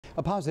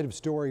A positive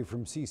story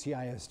from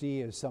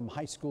CCISD as some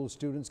high school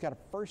students got a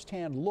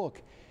first-hand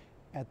look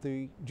at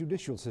the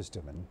judicial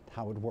system and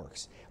how it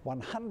works.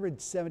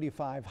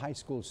 175 high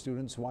school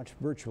students watched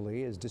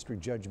virtually as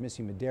District Judge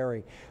Missy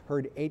Mederi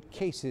heard 8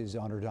 cases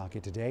on her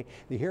docket today.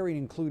 The hearing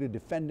included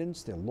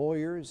defendants, their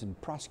lawyers,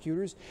 and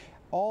prosecutors,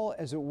 all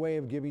as a way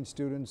of giving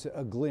students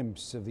a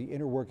glimpse of the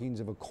inner workings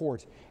of a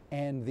court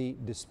and the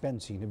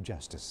dispensing of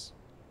justice.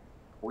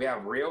 We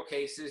have real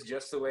cases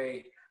just the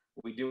way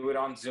we do it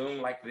on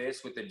Zoom like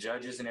this with the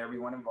judges and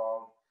everyone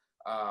involved.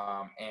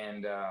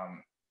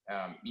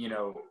 You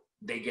know,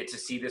 they get to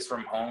see this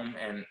from home,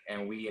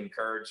 and we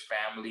encourage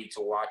family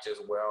to watch as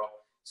well.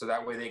 So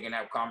that way they can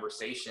have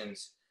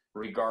conversations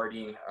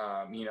regarding,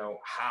 you know,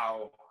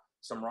 how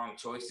some wrong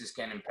choices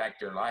can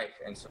impact their life.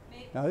 And so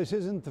now, this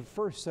isn't the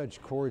first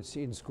such courts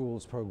in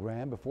schools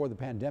program. Before the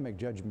pandemic,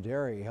 Judge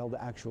Mederi held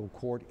actual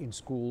court in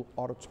school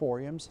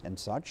auditoriums and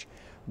such.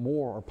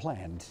 More are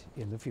planned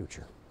in the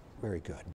future. Very good.